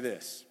will say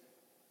this.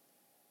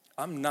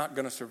 I'm not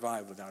going to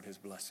survive without his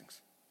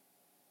blessings.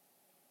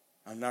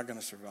 I'm not going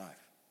to survive.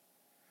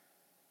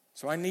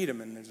 So I need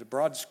them, and there's a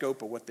broad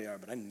scope of what they are,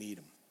 but I need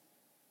them.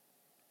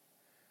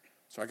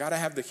 So I got to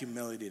have the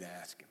humility to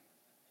ask him.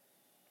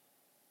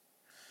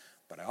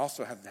 But I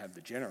also have to have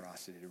the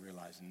generosity to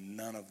realize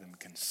none of them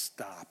can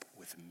stop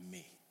with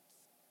me.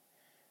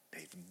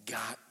 They've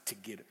got to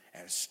get,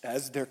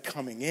 as they're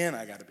coming in,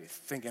 I got to be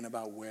thinking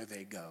about where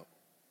they go.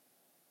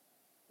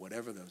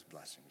 Whatever those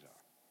blessings are.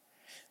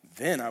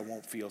 Then I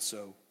won't feel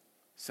so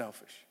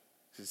selfish.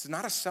 It's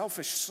not a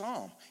selfish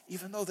psalm,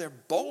 even though they're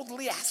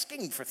boldly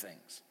asking for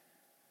things.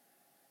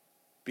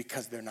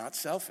 Because they're not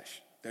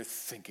selfish. They're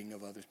thinking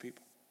of other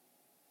people.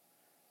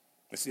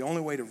 It's the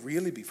only way to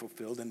really be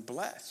fulfilled and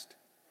blessed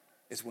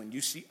is when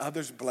you see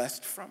others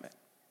blessed from it.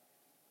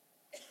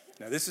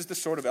 Now, this is the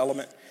sort of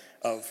element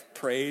of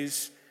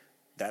praise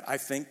that I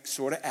think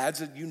sort of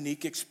adds a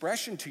unique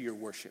expression to your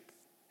worship.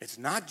 It's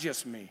not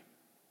just me.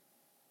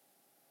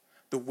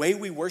 The way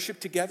we worship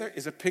together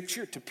is a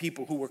picture to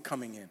people who are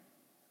coming in.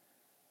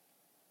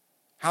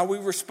 How we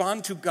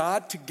respond to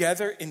God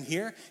together in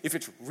here, if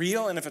it's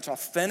real and if it's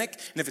authentic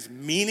and if it's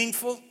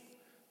meaningful,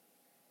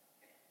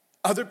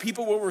 other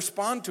people will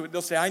respond to it.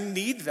 They'll say, I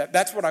need that.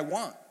 That's what I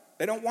want.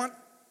 They don't want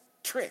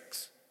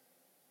tricks.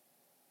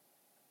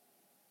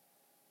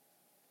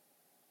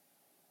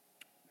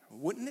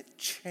 Wouldn't it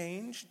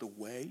change the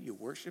way you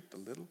worshiped a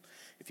little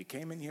if you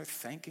came in here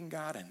thanking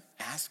God and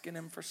asking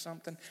him for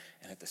something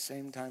and at the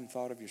same time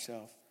thought of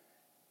yourself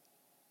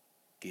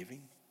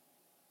giving?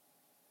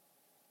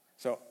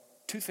 So,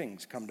 two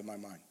things come to my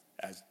mind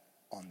as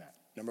on that.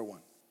 Number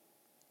one,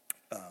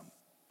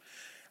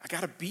 I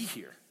got to be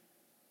here.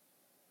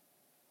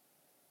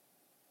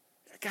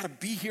 I got to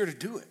be here to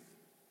do it.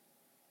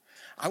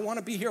 I want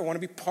to be here. I want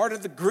to be part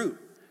of the group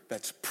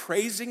that's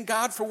praising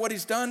God for what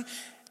he's done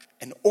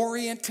and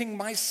orienting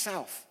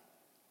myself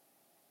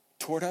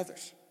toward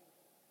others.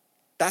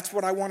 That's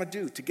what I want to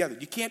do together.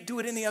 You can't do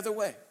it any other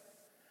way.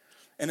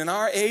 And in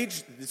our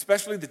age,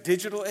 especially the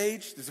digital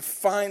age,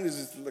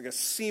 there's like a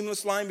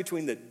seamless line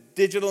between the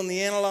digital and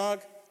the analog.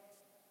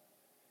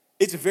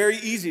 It's very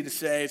easy to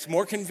say it's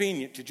more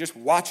convenient to just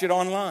watch it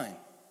online.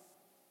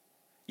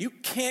 You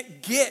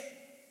can't get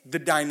the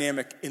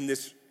dynamic in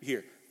this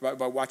here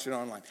by watching it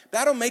online.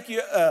 That'll make you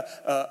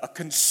a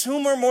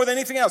consumer more than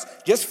anything else.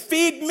 Just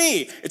feed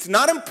me. It's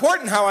not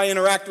important how I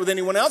interact with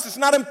anyone else. It's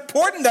not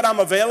important that I'm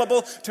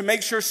available to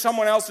make sure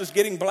someone else is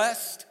getting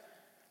blessed.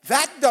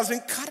 That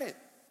doesn't cut it.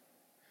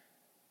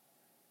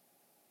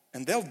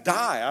 And they'll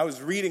die. I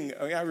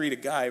read a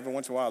guy every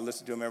once in a while. I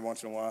listen to him every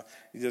once in a while.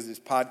 He does his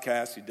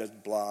podcasts. He does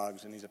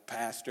blogs. And he's a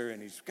pastor.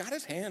 And he's got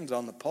his hands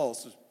on the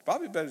pulse,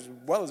 probably as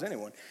well as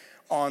anyone,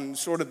 on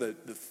sort of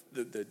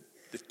the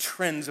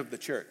trends of the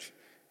church.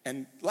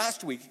 And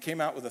last week, he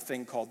came out with a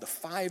thing called the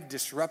 5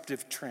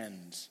 disruptive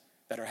trends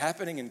that are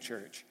happening in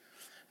church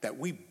that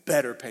we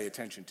better pay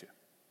attention to.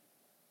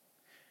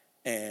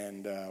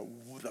 And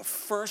the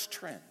first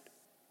trend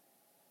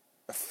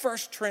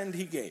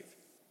he gave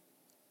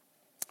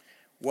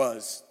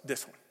was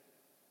this one.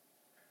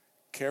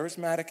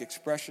 Charismatic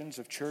expressions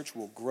of church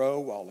will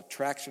grow while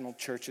attractional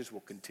churches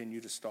will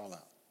continue to stall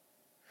out.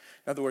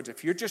 In other words,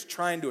 if you're just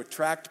trying to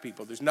attract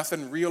people, there's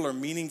nothing real or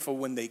meaningful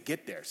when they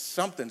get there.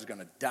 Something's going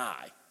to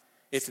die.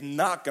 It's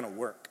not going to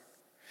work.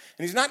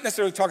 And he's not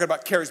necessarily talking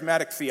about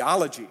charismatic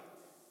theology.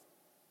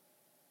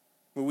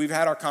 But we've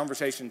had our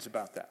conversations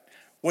about that.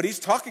 What he's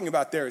talking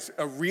about there is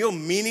a real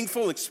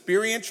meaningful,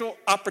 experiential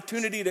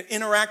opportunity to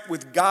interact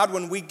with God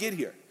when we get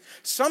here.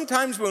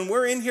 Sometimes when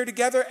we're in here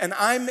together, and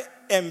I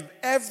am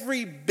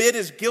every bit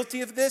as guilty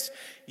of this,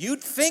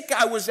 you'd think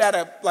I was at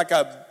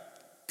a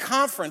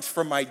conference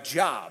for my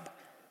job.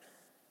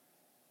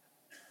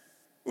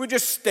 We're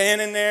just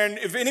standing there, and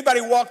if anybody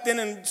walked in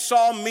and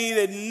saw me,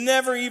 they'd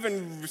never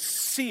even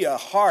see a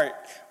heart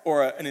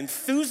or an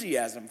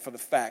enthusiasm for the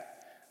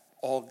fact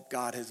all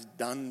God has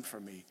done for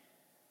me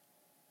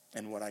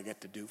and what I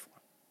get to do for him.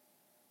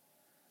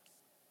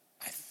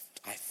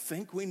 I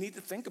think we need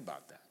to think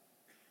about that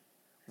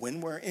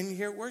when we're in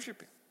here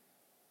worshiping.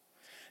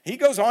 He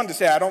goes on to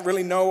say, I don't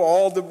really know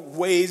all the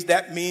ways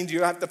that means.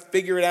 You have to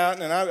figure it out.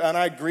 And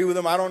I agree with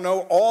him. I don't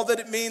know all that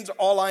it means.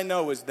 All I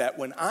know is that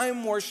when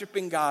I'm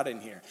worshiping God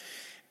in here,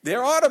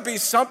 there ought to be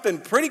something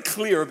pretty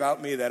clear about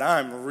me that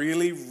I'm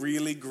really,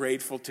 really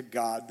grateful to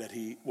God that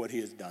what he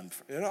has done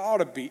for me.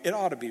 It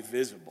ought to be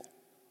visible.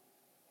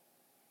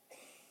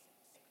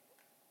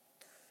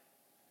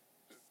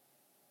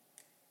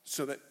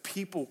 So that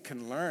people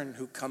can learn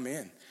who come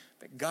in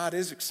that God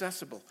is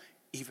accessible,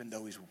 even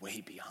though he's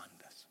way beyond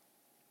us.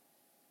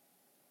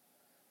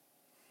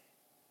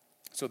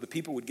 So the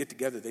people would get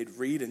together, they'd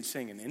read and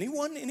sing, and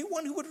anyone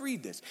who would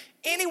read this,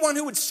 anyone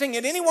who would sing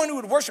it, anyone who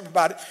would worship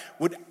about it,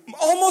 would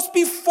almost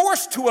be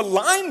forced to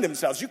align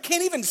themselves. You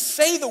can't even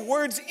say the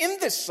words in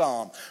this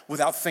psalm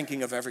without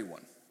thinking of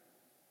everyone.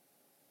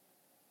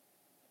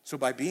 So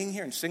by being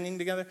here and singing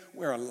together,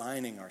 we're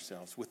aligning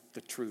ourselves with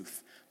the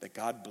truth that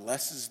God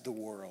blesses the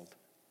world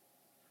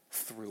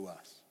through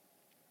us.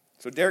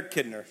 So Derek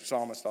Kidner,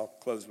 psalmist, I'll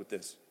close with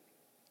this.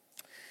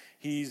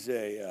 He's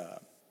a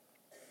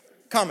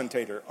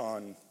commentator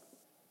on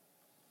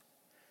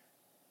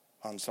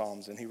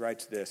Psalms, and he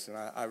writes this, and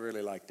I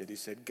really liked it. He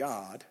said,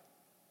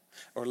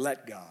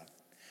 let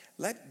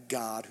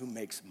God who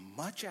makes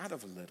much out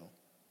of little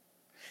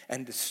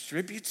and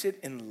distributes it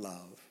in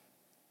love,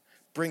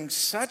 bring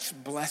such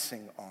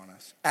blessing on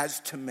us as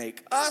to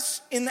make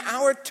us in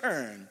our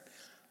turn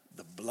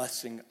the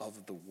blessing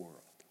of the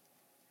world.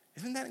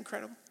 Isn't that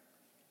incredible?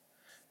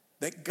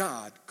 That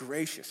God,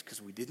 gracious,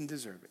 because we didn't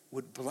deserve it,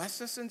 would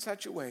bless us in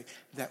such a way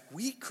that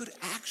we could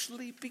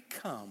actually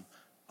become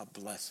a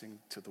blessing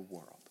to the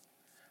world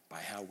by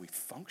how we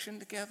function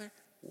together,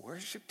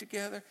 worship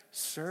together,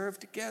 serve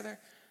together,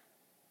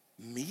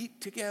 meet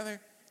together,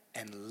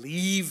 and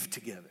leave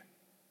together.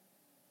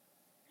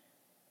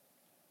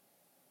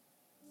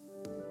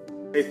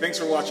 Hey, thanks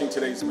for watching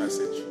today's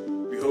message.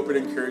 We hope it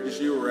encourages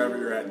you wherever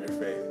you're at in your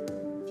faith.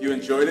 If you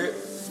enjoyed it,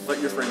 let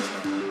your friends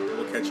know.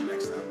 We'll catch you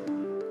next time.